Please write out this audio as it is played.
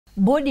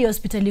Bodi ya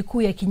hospitali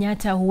kuu ya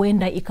Kenyatta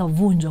huenda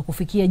ikavunjwa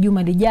kufikia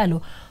juma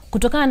lijalo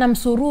kutokana na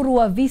msururu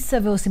wa visa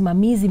vya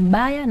usimamizi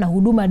mbaya na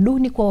huduma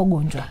duni kwa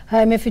wagonjwa.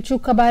 Haya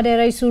yamefichuka baada ya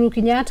Rais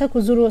Kenyatta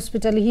kuzuru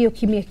hospitali hiyo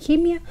kimya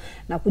kimya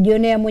na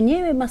kujionea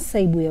mwenyewe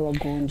masaibu ya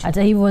wagonjwa.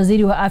 Hata hivyo,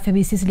 waziri wa afya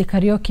Bi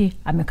Karioki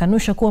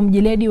amekanusha kuwa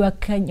mjeledi wa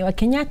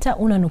Kenyatta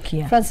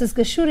unanukia. Francis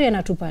Gashuri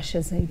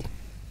anatupasha zaidi.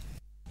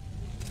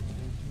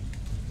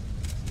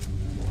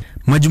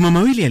 Majuma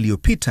mawili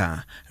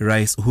yaliyopita,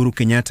 Rais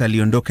Kenyatta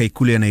aliondoka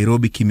ikulu ya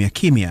Nairobi kimya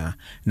kimya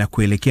na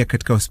kuelekea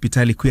katika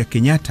hospitali kuu ya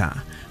Kenyatta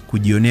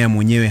kujionea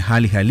mwenyewe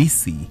hali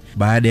halisi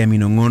baada ya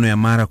minong'ono ya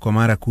mara kwa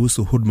mara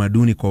kuhusu huduma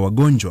duni kwa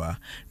wagonjwa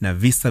na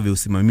visa vya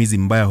usimamizi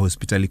mbaya wa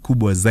hospitali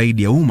kubwa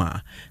zaidi ya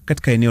umma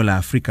katika eneo la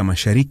Afrika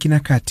Mashariki na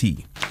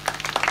Kati.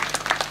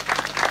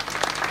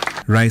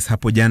 Rais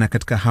hapo jana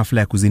katika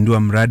hafla ya kuzindua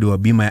mradi wa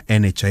bima ya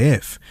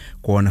NHIF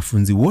kwa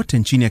wanafunzi wote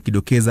nchini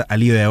akidokeza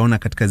aliyoyaona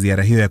katika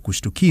ziara hiyo ya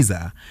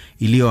kushtukiza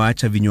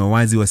iliyoacha vinywa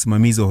wazi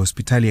wasimamizi wa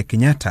hospitali ya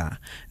Kenyatta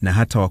na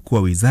hata wakuu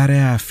wa wizara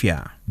ya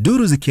afya.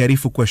 Duru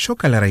zikiarifu kuwa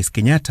shoka la Rais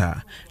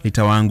Kenyatta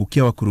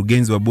litawaangukia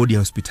wakurugenzi wa bodi ya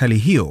hospitali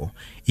hiyo,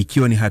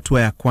 ikiwa ni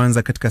hatua ya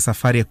kwanza katika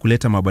safari ya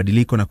kuleta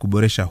mabadiliko na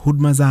kuboresha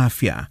huduma za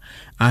afya.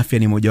 Afya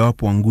ni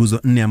mojawapo wa nguzo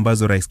 4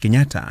 ambazo Rais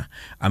Kenyatta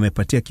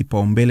amepatia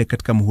kipaumbele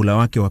katika muhula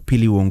wake wa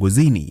pili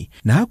uongozini,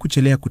 na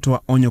hakuchelea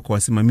kutoa onyo kwa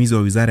wasimamizi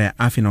wa wizara ya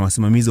afya na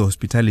wasimamizi wa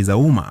hospitali za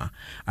umma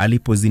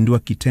alipozindua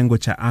kitengo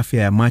cha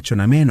afya ya macho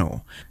na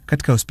meno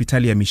katika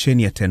hospitali ya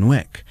misheni ya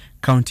Tenwek,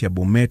 kaunti ya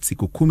Bomet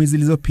siku 10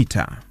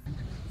 zilizopita.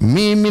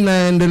 Mimi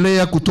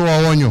naendelea kutoa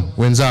onyo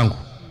wenzangu.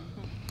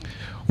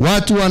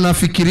 Watu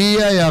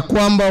wanafikiria ya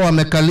kwamba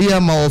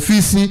wamekalia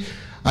maofisi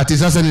ati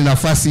sasa ni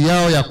nafasi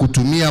yao ya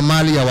kutumia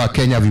mali ya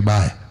Wakenya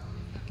vibaya.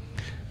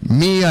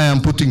 I am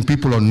putting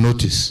people on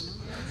notice.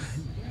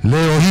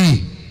 Leo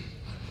hii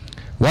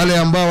wale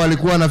ambao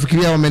walikuwa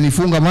wanafikiria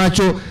wamenifunga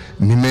macho,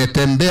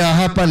 nimetembea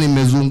hapa,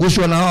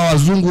 nimezungushwa na hawa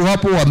wazungu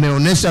hapo,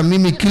 wameonesha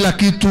mimi kila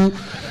kitu.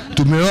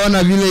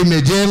 Tumeona vile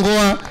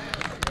imejengwa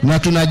na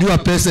tunajua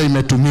pesa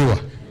imetumiwa.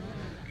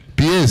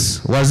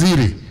 PS,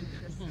 waziri,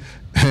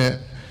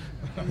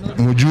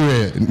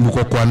 mjue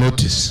mko kwa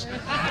notice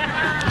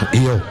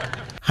hiyo.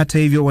 Hata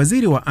hivyo,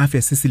 waziri wa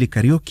afya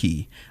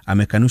Karioki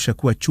amekanusha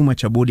kuwa chuma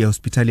cha bodi ya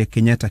hospitali ya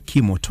Kenyatta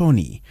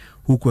kimotoni,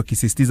 huku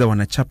akisisitiza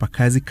wanachapa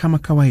kazi kama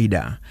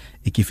kawaida,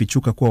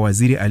 ikifichuka kuwa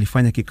waziri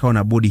alifanya kikao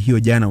na bodi hiyo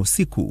jana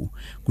usiku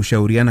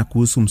kushauriana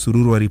kuhusu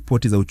msururu wa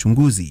ripoti za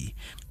uchunguzi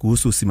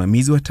kuhusu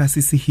usimamizi wa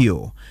taasisi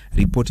hiyo,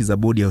 ripoti za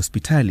bodi ya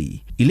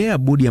hospitali, ile ya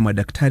bodi ya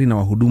madaktari na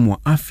wahudumu wa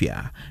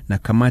afya na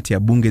kamati ya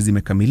bunge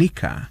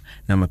zimekamilika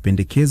na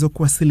mapendekezo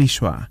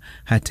kuwasilishwa.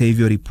 Hata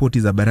hivyo, ripoti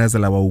za baraza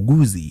la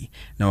wauguzi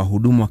na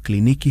wahudumu wa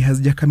kliniki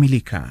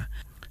hazijakamilika.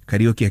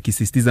 Karioki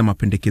akisisitiza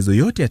mapendekezo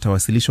yote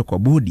yatawasilishwa kwa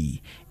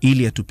bodi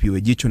ili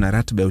yatupiwe jicho na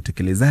ratiba ya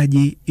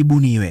utekelezaji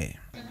ibuniwe.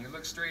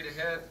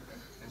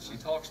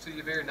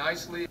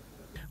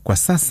 Kwa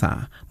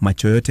sasa,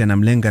 macho yote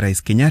yanamlenga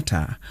Rais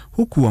Kenyatta,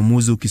 huku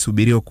uamuzi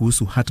ukisubiriwa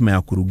kuhusu hatma ya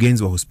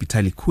wakurugenzi wa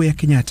hospitali kuu ya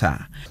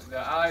Kenyatta.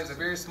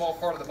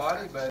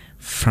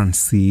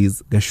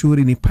 Francis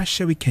Gashuri,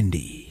 Nipashe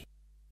Wikendi.